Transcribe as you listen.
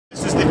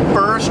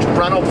first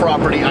rental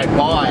property I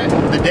bought,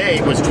 the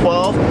date was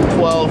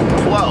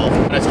 12/12/12.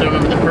 And I still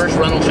remember the first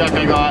rental check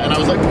I got, and I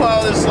was like,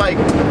 wow, this is like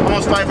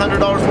almost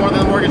 $500 more than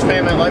the mortgage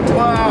payment. Like,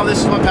 wow, this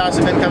is what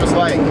passive income is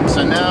like.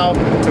 So now,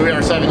 here we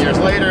are 7 years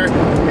later,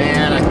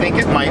 and I think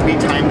it might be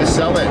time to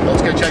sell it.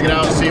 Let's go check it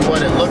out, see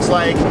what it looks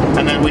like,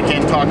 and then we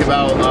can talk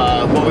about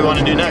what we want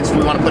to do next.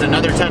 We want to put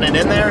another tenant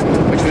in there,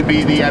 which would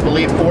be the, I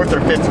believe, 4th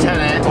or 5th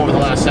tenant over the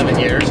last 7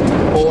 years,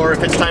 or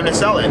if it's time to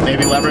sell it,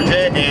 maybe leverage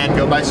it and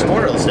go buy some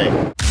more real estate.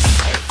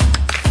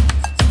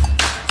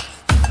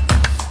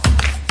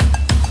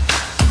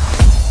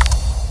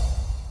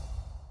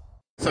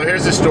 So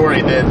here's the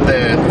story.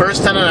 The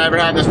first tenant I ever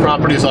had in this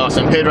property was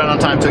awesome. Paid rent on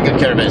time, took good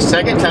care of it.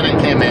 Second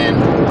tenant came in.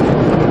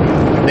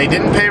 They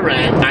didn't pay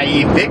rent. I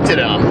evicted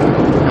them.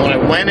 And when I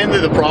went into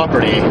the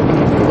property,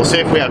 we'll see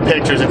if we have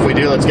pictures. If we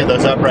do, let's get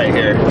those up right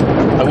here.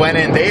 I went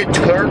in. They had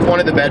turned one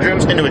of the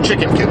bedrooms into a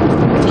chicken coop.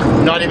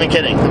 Not even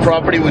kidding. The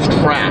property was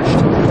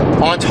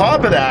trashed. On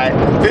top of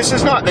that, this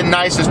is not the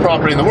nicest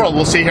property in the world.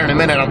 We'll see here in a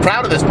minute. I'm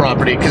proud of this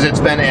property because it's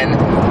been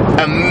an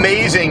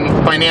amazing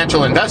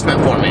financial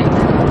investment for me.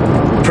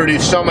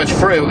 Produced so much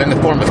fruit in the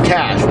form of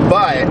cash,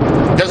 but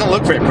it doesn't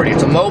look very pretty.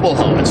 It's a mobile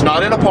home. It's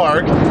not in a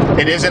park.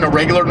 It is in a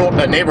regular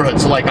neighborhood.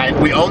 So like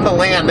we own the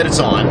land that it's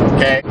on,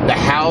 okay? The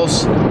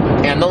house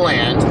and the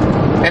land.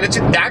 And it's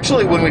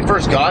actually, when we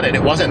first got it,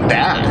 it wasn't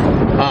bad.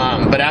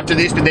 But after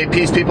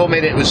these people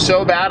made it was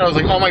so bad, I was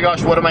like, oh my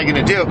gosh, what am I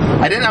gonna do?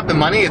 I didn't have the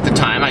money at the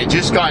time. I had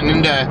just gotten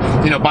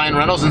into, you know, buying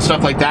rentals and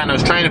stuff like that, and I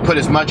was trying to put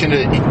as much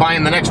into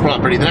buying the next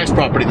property, the next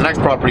property, the next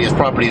property, as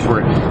properties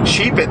were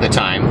cheap at the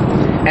time.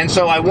 And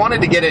so I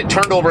wanted to get it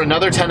turned over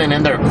another tenant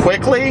in there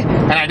quickly,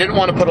 and I didn't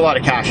want to put a lot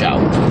of cash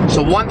out.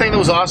 So one thing that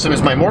was awesome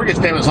is my mortgage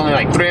payment was only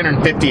like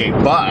 358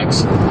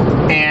 bucks.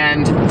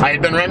 And I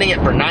had been renting it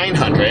for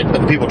 900,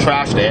 but the people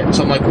trashed it.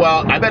 So I'm like,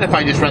 well, I bet if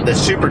I just rent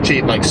this super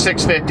cheap, like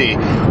 650,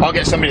 I'll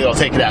get somebody that'll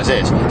take it as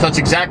is. So that's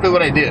exactly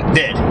what I did.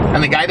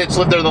 And the guy that's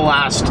lived there the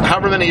last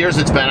however many years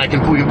it's been, we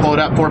can pull it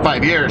up, 4 or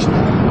 5 years.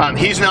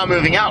 He's now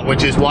moving out,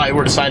 which is why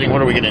we're deciding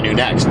what are we going to do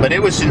next. But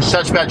it was in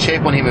such bad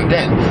shape when he moved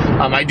in.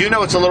 I do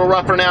know it's a little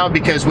rougher now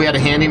because we had a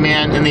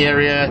handyman in the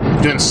area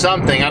doing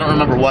something. I don't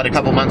remember what. A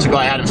couple months ago,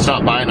 I had him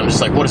stop by, and I'm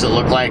just like, what does it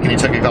look like? And he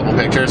took a couple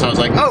pictures. I was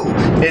like, oh,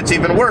 it's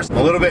even worse. I'm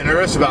a little bit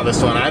nervous about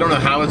this one. I don't know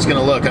how it's going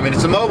to look. I mean,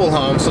 it's a mobile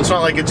home, so it's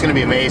not like it's going to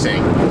be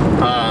amazing.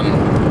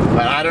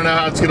 But I don't know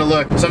how it's going to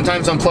look.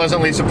 Sometimes I'm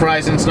pleasantly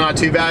surprised and it's not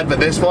too bad, but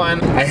this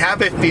one, I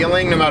have a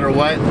feeling no matter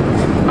what,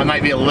 I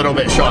might be a little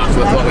bit shocked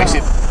with what we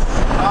see.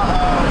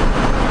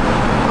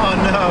 Oh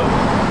no.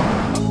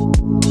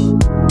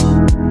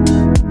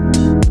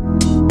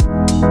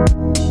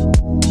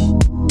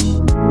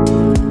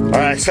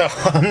 So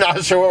I'm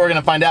not sure what we're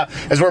gonna find out.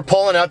 As we're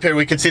pulling up here,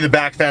 we could see the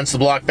back fence, the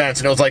block fence,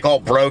 and it was like all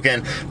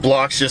broken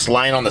blocks just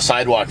lying on the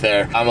sidewalk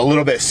there. I'm a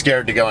little bit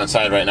scared to go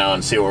inside right now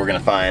and see what we're gonna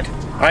find.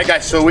 All right,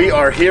 guys, so we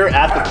are here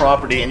at the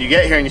property, and you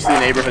get here and you see the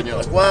neighborhood, and you're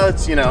like, well,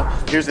 it's, you know,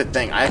 here's the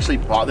thing. I actually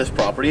bought this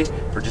property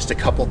for just a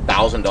couple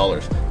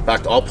 $1,000s. In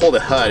fact, I'll pull the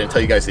HUD and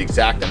tell you guys the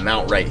exact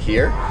amount right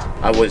here.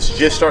 I was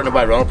just starting to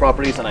buy rental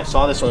properties, and I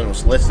saw this one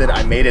was listed.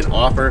 I made an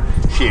offer.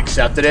 She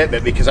accepted it,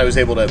 but because I was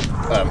able to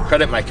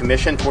credit my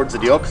commission towards the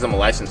deal, because I'm a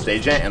licensed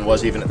agent and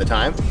was even at the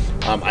time,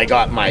 I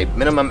got my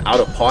minimum out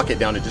of pocket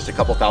down to just a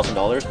couple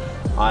 $1,000s.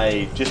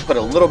 I just put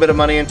a little bit of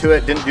money into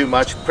it, didn't do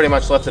much, pretty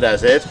much left it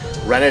as is,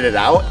 rented it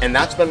out, and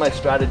that's been my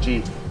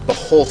strategy the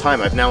whole time.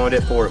 I've now owned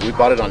it for, we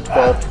bought it on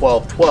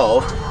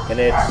 12/12/12,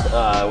 and it's,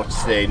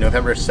 what's today,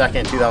 November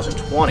 2nd,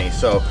 2020.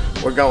 So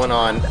we're going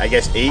on, I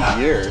guess, 8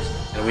 years,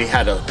 and we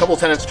had a couple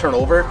tenants turn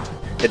over.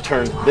 It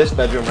turned this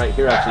bedroom right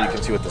here, actually you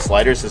can see with the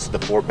sliders, this is the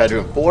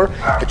bedroom 4,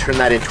 it turned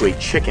that into a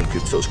chicken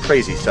coop, so it was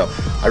crazy. So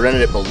I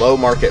rented it below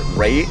market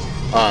rate,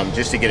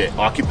 just to get it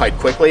occupied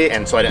quickly,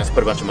 and so I didn't have to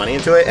put a bunch of money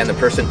into it, and the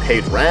person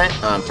paid rent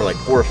for like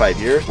 4 or 5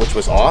 years, which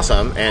was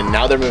awesome, and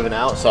now they're moving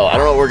out. So I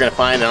don't know what we're gonna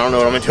find, I don't know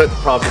what I'm gonna do with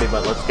the property,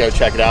 but let's go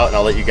check it out and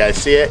I'll let you guys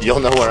see it.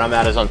 You'll know where I'm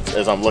at as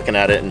I'm looking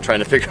at it and trying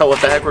to figure out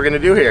what the heck we're gonna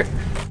do here.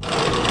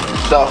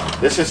 So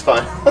this is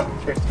fun.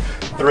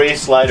 3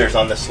 sliders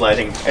on this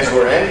sliding. As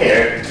we're in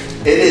here,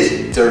 it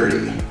is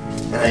dirty,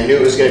 and I knew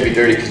it was gonna be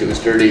dirty because it was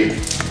dirty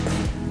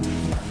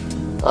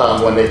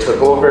when they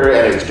took over,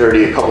 and it was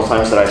dirty a couple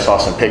times that I saw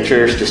some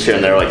pictures just here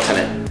and there, like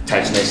tenant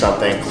texted me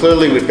something.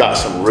 Clearly we've got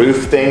some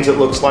roof things, it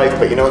looks like,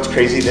 but you know what's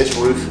crazy? This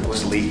roof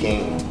was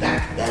leaking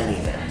back then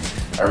even.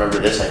 I remember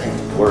this, I think,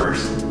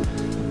 worse.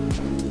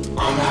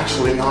 I'm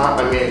actually not,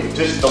 I mean,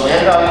 just the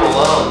land value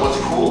alone, what's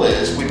cool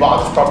is we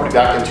bought this property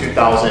back in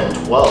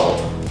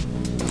 2012.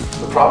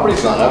 The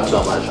property's not up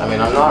so much. I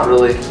mean, I'm not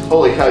really,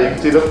 holy cow, you can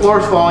see the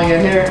floor's falling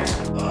in here.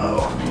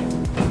 Oh.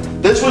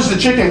 This was the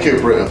chicken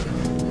coop roof.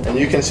 And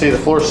you can see the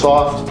floor's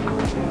soft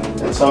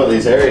in some of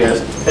these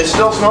areas. It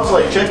still smells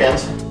like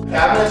chickens.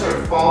 Cabinets are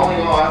falling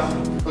off.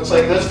 Looks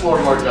like this floor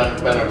more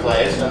been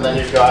replaced. And then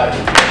you've got,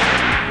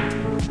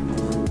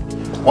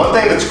 one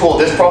thing that's cool,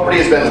 this property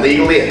has been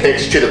legally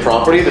affixed to the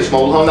property, this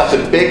mobile home. That's a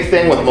big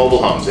thing with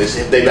mobile homes, is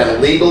if they've been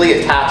legally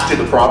attached to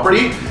the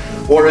property,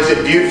 or is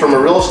it viewed from a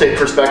real estate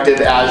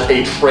perspective as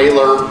a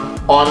trailer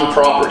on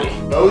property?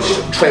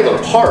 Most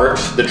trailer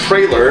parks, the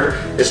trailer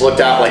is looked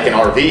at like an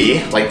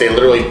RV, like they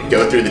literally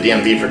go through the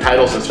DMV for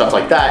titles and stuff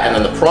like that, and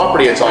then the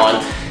property it's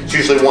on, it's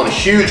usually one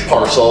huge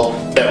parcel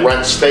that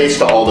rents space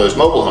to all those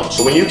mobile homes.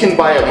 So when you can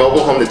buy a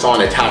mobile home that's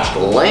on attached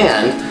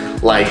land,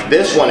 like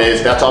this one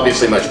is, that's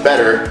obviously much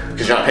better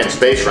because you're not paying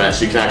space rent,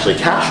 so you can actually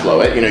cash flow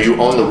it. You know, you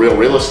own the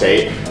real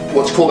estate.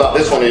 What's cool about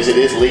this one is it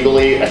is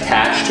legally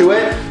attached to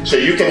it, so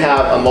you can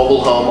have a mobile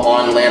home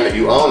on land that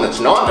you own that's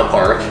not in a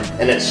park,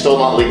 and it's still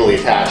not legally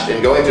attached.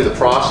 And going through the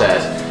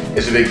process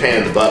is a big pain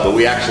in the butt, but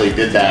we actually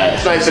did that.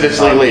 It's nice that it's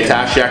legally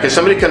attached, yeah, because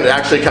somebody can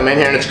actually come in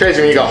here, and it's crazy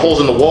when you got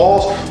holes in the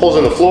walls, holes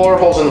in the floor,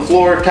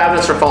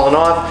 cabinets are falling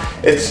off.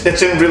 It's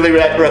in really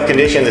rough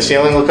condition. The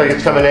ceiling looks like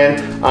it's coming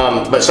in,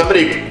 but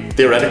somebody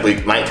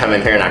theoretically might come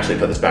in here and actually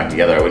put this back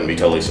together. I wouldn't be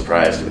totally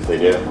surprised if they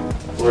do.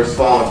 Floor's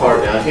falling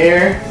apart down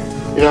here.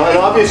 You know, and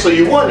obviously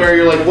you wonder,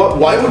 you're like,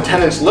 why would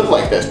tenants live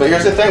like this? But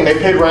here's the thing, they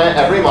paid rent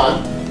every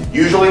month.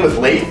 Usually with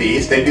late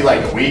fees, they'd be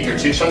like a week or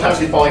two. Sometimes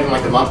he'd fall even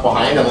like a month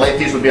behind, and late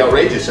fees would be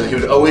outrageous, and he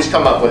would always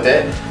come up with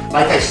it.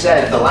 Like I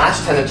said, the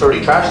last tenants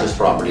already trashed this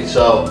property,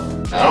 so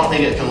I don't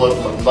think it can look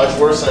much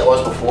worse than it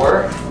was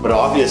before, but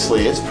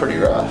obviously it's pretty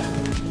rough.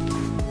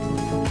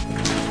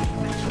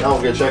 Now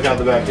we're gonna check out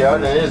the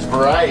backyard, and it is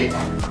bright.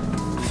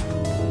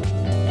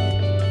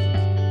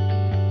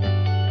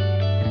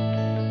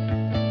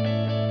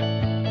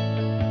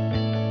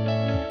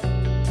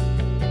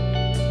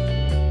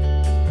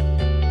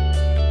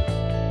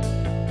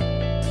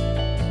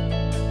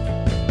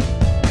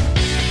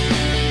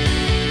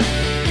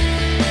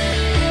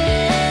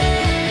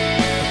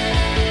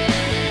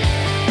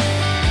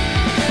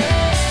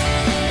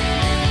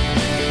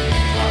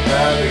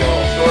 We got a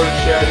little storage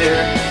shed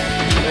here.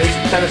 These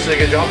tenants did a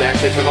good job. They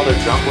actually took all their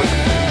junk with them.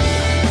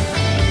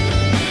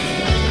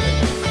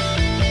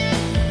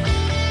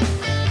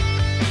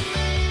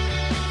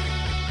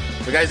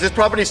 So guys, this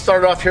property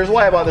started off, here's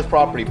why I bought this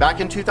property. Back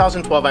in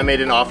 2012, I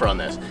made an offer on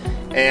this.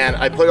 And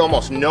I put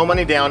almost no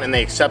money down, and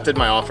they accepted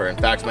my offer. In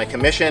fact, my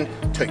commission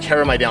took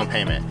care of my down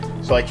payment.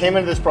 So I came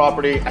into this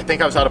property, I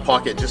think I was out of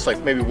pocket just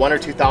like maybe $1,000 or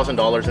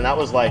 $2,000, and that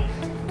was like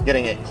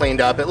getting it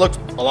cleaned up. It looked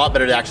a lot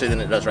better actually than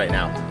it does right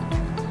now.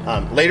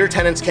 Later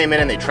tenants came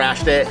in and they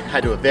trashed it,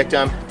 had to evict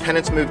them.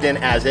 Tenants moved in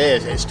as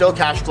is. It still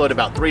cash flowed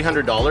about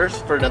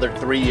 $300 for another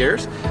 3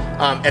 years.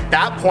 At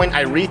that point,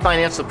 I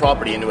refinanced the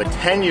property into a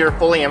 10-year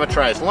fully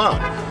amortized loan.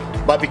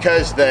 But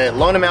because the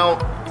loan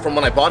amount from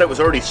when I bought it was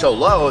already so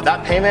low,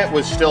 that payment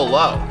was still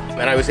low.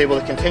 And I was able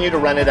to continue to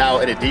rent it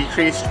out at a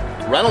decreased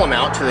rental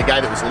amount to the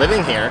guy that was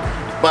living here,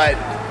 but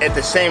at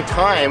the same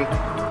time,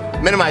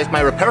 minimize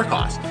my repair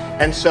costs.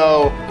 And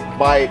so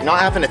by not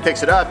having to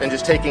fix it up and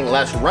just taking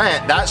less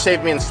rent, that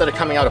saved me, instead of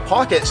coming out of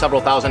pocket several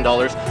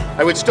 $1,000s,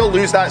 I would still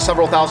lose that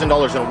several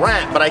 $1,000s in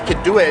rent, but I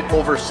could do it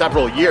over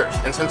several years.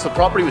 And since the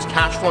property was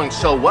cash flowing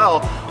so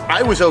well,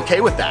 I was okay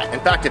with that. In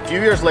fact, a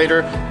few years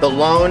later, the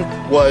loan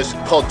was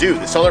called due.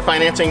 The seller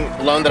financing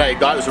loan that I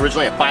got was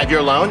originally a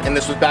 5-year loan, and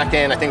this was back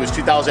in, I think it was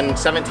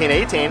 2017,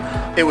 18,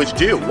 it was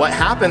due. What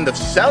happened, the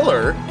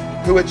seller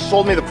who had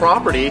sold me the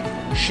property,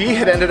 she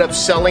had ended up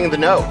selling the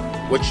note,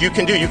 which you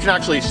can do. You can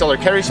actually sell or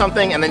carry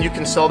something, and then you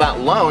can sell that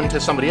loan to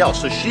somebody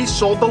else. So she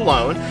sold the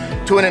loan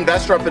to an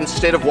investor up in the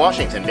state of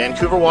Washington,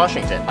 Vancouver,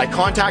 Washington. I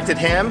contacted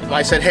him.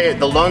 I said, hey,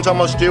 the loan's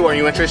almost due. Are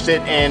you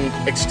interested in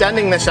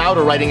extending this out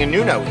or writing a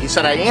new note? He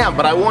said, I am,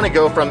 but I want to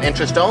go from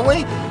interest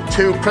only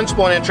to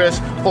principal and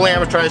interest, fully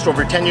amortized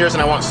over 10 years,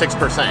 and I want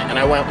 6%. And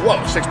I went, whoa,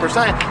 6%?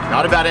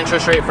 Not a bad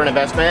interest rate for an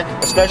investment,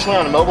 especially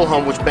on a mobile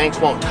home, which banks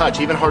won't touch.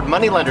 Even hard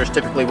money lenders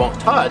typically won't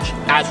touch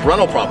as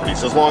rental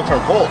properties, as long-term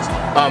holds.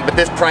 But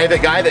this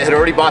private guy that had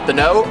already bought the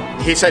note,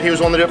 he said he was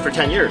willing to do it for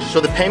 10 years. So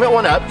the payment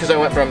went up because I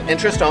went from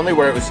interest only,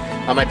 where it was,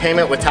 my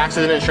payment with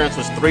taxes and insurance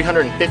was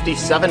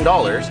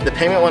 $357. The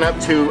payment went up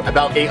to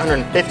about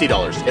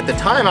 $850. At the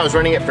time, I was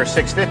renting it for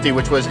 $650,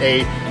 which was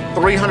a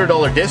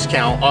 $300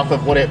 discount off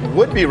of what it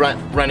would be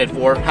rented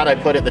for had I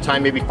put at the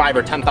time maybe $5,000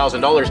 or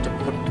 $10,000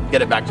 to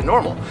get it back to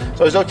normal.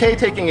 So I was okay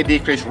taking a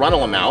decreased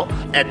rental amount.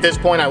 At this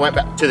point, I went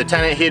back to the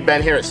tenant. He had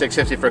been here at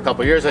 $650 for a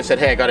couple of years. I said,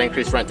 hey, I got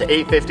increased rent to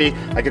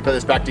 $850. I could put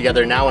this back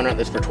together now and rent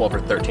this for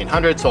 $1,200 or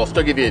 $1,300. So I'll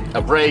still give you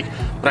a break,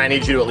 but I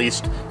need you to at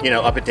least, you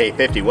know, up it to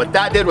 $850. What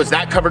that did was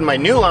that covered my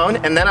new loan,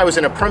 and then I was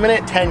in a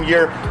permanent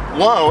 10-year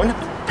loan,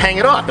 paying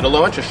it off at a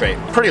low interest rate.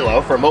 Pretty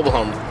low for a mobile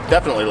home,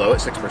 definitely low at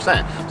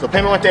 6%. So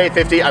payment went to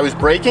 $850. I was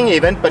breaking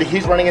even, but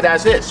he's running it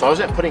as is, so I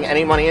wasn't putting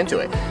any money into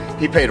it.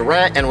 He paid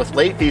rent, and with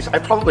late fees, I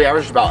probably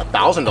averaged about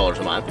 $1,000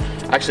 a month,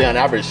 actually on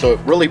average, so it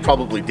really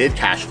probably did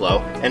cash flow,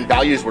 and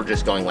values were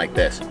just going like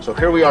this. So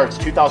here we are, it's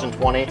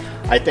 2020.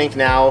 I think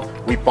now,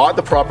 we bought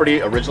the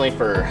property originally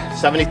for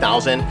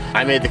 $70,000.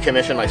 I made the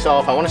commission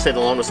myself. I want to say the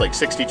loan was like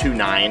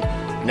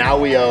 $62,900. Now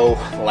we owe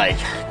like,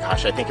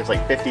 gosh, I think it's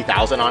like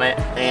 $50,000 on it,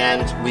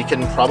 and we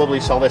can probably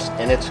sell this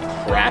in its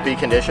crappy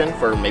condition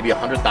for maybe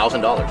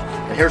 $100,000.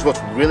 And here's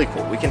what's really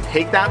cool. We can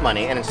take that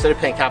money, and instead of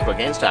paying capital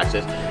gains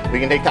taxes,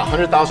 we can take that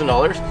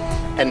 $100,000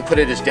 and put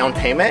it as down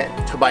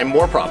payment to buy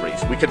more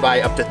properties. We could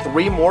buy up to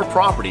 3 more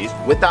properties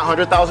with that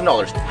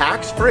 $100,000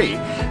 tax-free.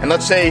 And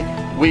let's say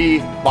we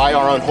buy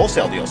our own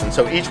wholesale deals. And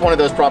so each one of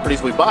those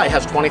properties we buy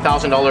has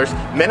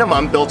 $20,000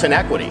 minimum built-in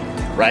equity,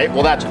 right?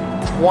 Well, that's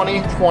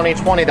 20, 20,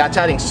 20. That's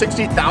adding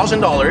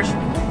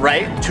 $60,000,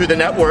 right, to the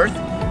net worth.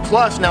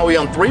 Plus, now we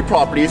own 3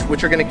 properties,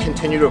 which are going to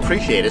continue to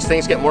appreciate. As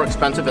things get more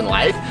expensive in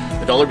life,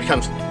 the dollar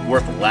becomes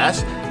worth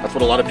less. That's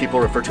what a lot of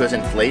people refer to as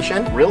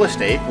inflation. Real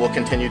estate will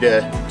continue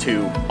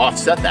to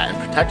offset that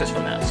and protect us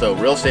from that. So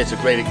real estate's a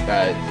great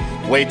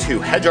way to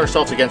hedge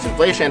ourselves against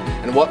inflation,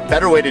 and what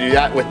better way to do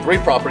that with 3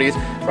 properties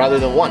rather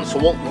than 1. So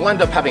we'll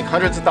end up having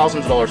hundreds of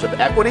thousands of dollars of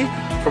equity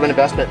from an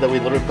investment that we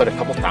literally put a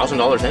couple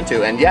 $1,000s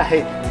into. And yeah,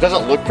 hey, it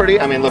doesn't look pretty.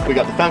 I mean, look, we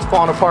got the fence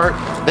falling apart.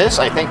 This,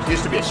 I think,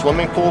 used to be a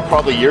swimming pool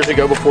probably years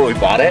ago before we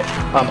bought it.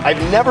 I've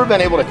never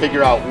been able to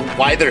figure out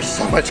why there's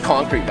so much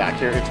concrete back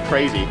here. It's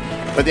crazy.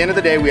 But at the end of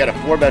the day, we had a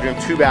 4-bedroom,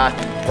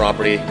 2-bath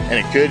property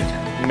in a good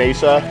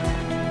Mesa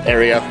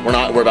area.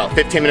 We're about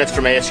 15 minutes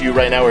from ASU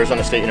right now,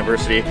 Arizona State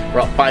University. We're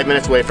about 5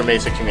 minutes away from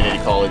Mesa Community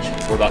College.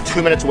 We're about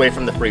 2 minutes away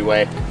from the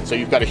freeway. So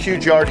you've got a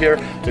huge yard here,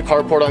 the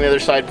carport on the other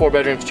side, 4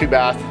 bedrooms,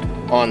 2-bath,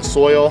 on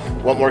soil.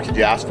 What more could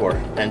you ask for?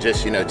 And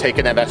just, you know, take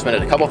an investment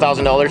at a couple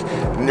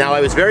 $1,000s. Now, I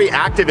was very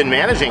active in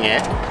managing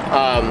it,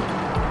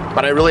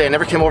 but I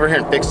never came over here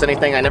and fixed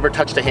anything. I never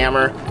touched a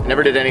hammer, I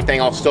never did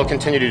anything. I'll still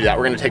continue to do that.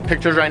 We're gonna take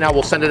pictures right now.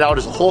 We'll send it out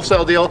as a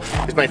wholesale deal,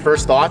 is my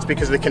first thoughts,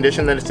 because of the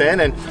condition that it's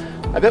in. And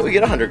I bet we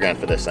get 100 grand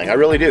for this thing. I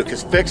really do,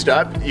 because fixed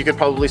up, you could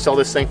probably sell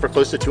this thing for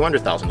close to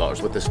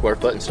 $200,000 with the square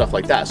foot and stuff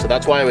like that. So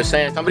that's why I was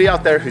saying, somebody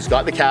out there who's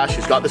got the cash,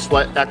 who's got the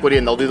sweat equity,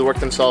 and they'll do the work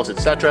themselves,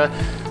 etc.,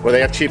 where they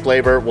have cheap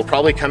labor, will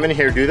probably come in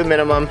here, do the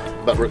minimum,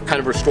 but kind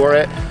of restore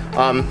it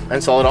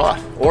and sell it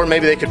off. Or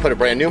maybe they could put a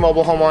brand new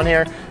mobile home on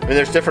here. I mean,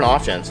 there's different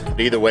options.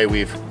 But either way,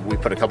 we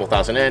put a couple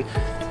 $1,000 in,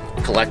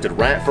 collected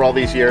rent for all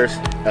these years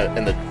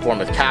in the form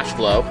of cash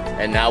flow,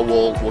 and now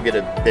we'll get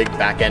a big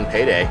back-end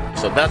payday.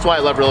 So that's why I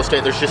love real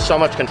estate. There's just so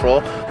much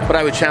control. But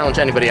I would challenge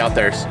anybody out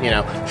there, you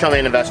know, show me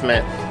an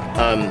investment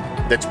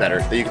that's better,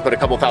 that you can put a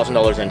couple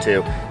 $1,000s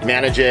into,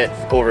 manage it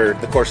over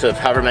the course of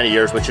however many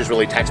years, which is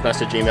really text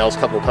message, emails, a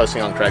couple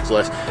posting on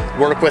Craigslist,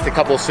 work with a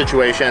couple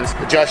situations,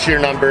 adjust your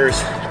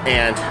numbers,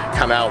 and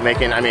come out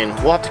making, I mean,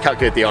 we'll have to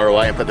calculate the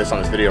ROI and put this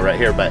on this video right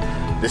here, but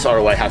this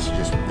ROI has to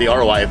just, the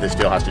ROI of this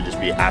deal has to just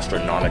be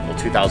astronomical.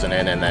 2,000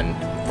 in, and then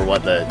for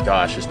what the,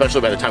 gosh,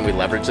 especially by the time we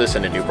leverage this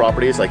into new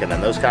properties, like, and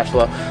then those cash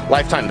flow,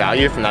 lifetime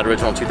value from that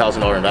original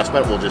 $2,000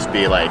 investment will just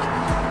be like,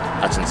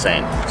 that's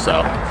insane.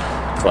 So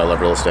that's why I love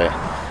real estate.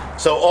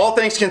 So all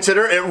things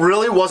considered, it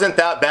really wasn't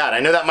that bad. I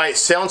know that might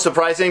sound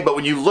surprising, but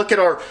when you look at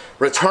our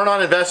return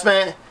on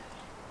investment,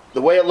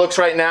 the way it looks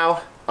right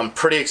now, I'm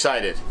pretty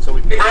excited. So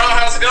hey bro,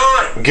 how's it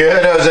going?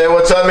 Good, Jose.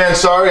 What's up, man?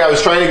 Sorry, I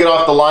was trying to get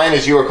off the line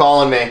as you were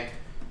calling me.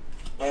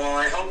 Well,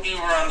 I hope you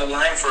were on the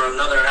line for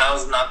another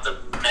house, not the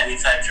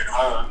manufactured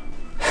home.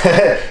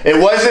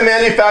 It was a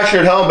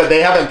manufactured home, but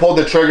they haven't pulled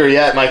the trigger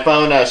yet. My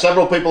phone,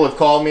 several people have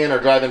called me and are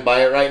driving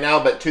by it right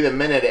now, but to the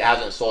minute it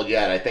hasn't sold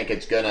yet. I think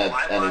it's gonna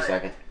any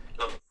second.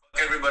 So fuck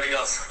everybody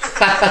else.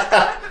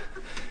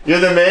 You're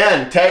the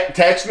man.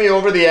 Text me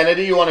over the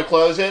entity you want to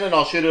close in, and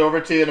I'll shoot it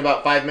over to you in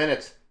about 5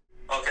 minutes.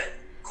 Okay,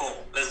 cool.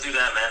 Let's do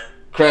that, man.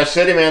 Crash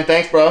City, man.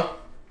 Thanks, bro.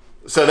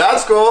 So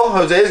that's cool.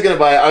 Jose's gonna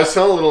buy it. I was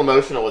feeling a little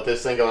emotional with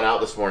this thing going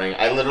out this morning.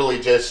 I literally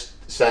just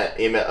sent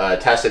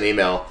Tess an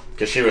email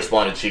because she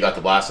responded. She got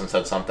the blast and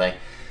said something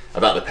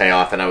about the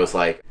payoff, and I was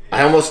like,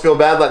 I almost feel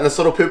bad letting this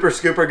little pooper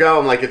scooper go.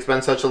 I'm like, it's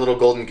been such a little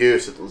golden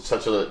goose. It's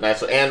such a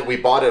nice, and we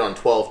bought it on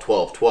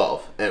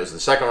 12/12/12, and it was the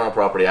second rental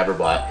property I ever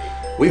bought.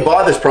 We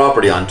bought this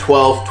property on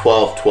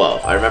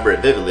 12/12/12. I remember it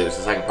vividly. It was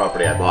the second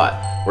property I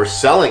bought. We're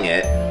selling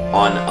it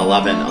on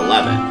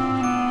 11/11.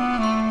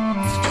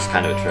 It's just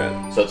kind of a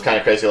trip. So it's kind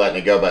of crazy letting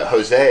it go. But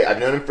Jose, I've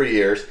known him for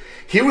years.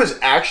 He was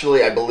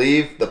actually, I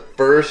believe, the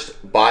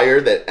first buyer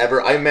that ever,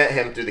 I met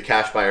him through the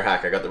Cash Buyer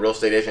Hack. I got the real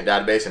estate agent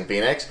database in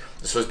Phoenix.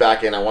 This was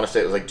back in, I want to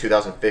say it was like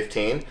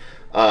 2015.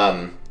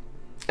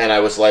 And I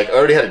was like, I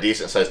already had a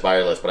decent sized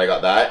buyer list, but I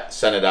got that,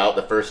 sent it out.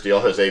 The first deal,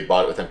 Jose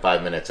bought it within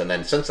 5 minutes. And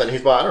then since then,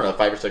 he's bought, I don't know,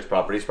 5 or 6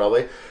 properties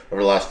probably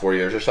over the last 4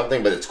 years or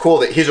something. But it's cool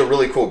that he's a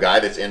really cool guy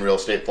that's in real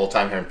estate full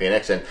time here in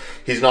Phoenix. And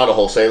he's not a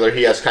wholesaler.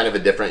 He has kind of a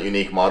different,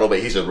 unique model, but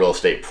he's a real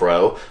estate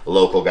pro, a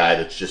local guy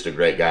that's just a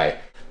great guy.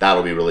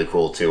 That'll be really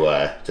cool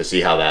to see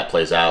how that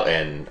plays out,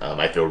 and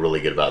I feel really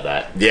good about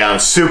that. Yeah, I'm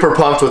super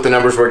pumped with the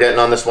numbers we're getting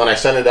on this one. I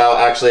sent it out,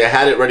 actually, I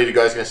had it ready to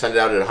go. I was gonna send it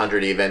out at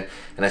 100 even,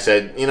 and I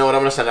said, you know what,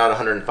 I'm gonna send it out at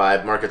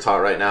 105. Market's hot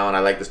right now, and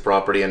I like this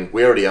property, and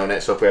we already own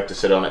it, so if we have to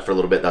sit on it for a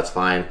little bit, that's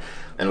fine.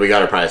 And we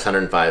got our price,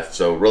 105.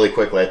 So really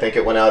quickly, I think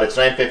it went out, it's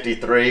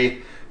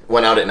 9:53,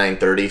 went out at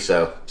 9:30,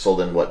 so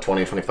sold in, what,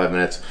 20, 25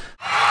 minutes.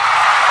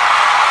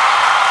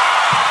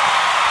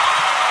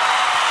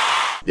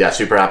 Yeah,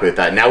 super happy with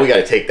that. Now we got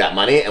to take that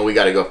money and we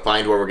got to go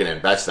find where we're going to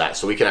invest that,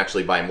 so we can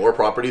actually buy more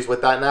properties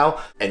with that now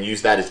and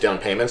use that as down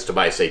payments to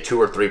buy, say, 2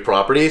 or 3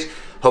 properties.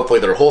 Hopefully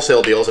they're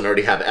wholesale deals and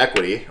already have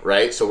equity,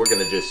 right? So we're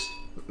going to just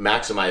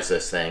maximize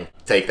this thing,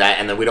 take that,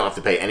 and then we don't have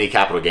to pay any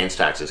capital gains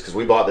taxes because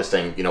we bought this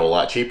thing, you know, a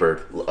lot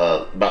cheaper,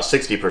 about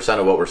 60%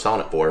 of what we're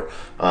selling it for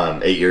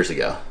 8 years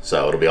ago.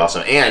 So it'll be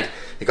awesome. And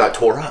it got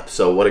tore up,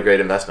 so what a great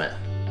investment.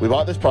 We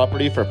bought this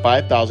property for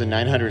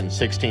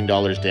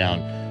 $5,916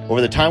 down. Over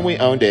the time we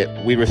owned it,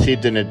 we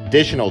received an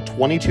additional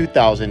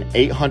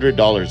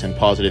 $22,800 in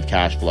positive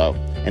cash flow.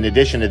 In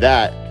addition to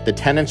that, the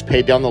tenants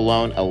paid down the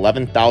loan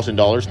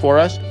 $11,000 for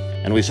us,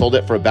 and we sold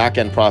it for a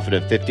back-end profit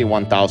of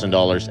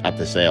 $51,000 at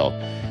the sale.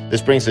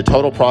 This brings the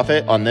total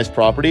profit on this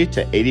property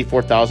to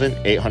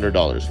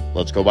 $84,800.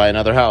 Let's go buy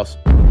another house.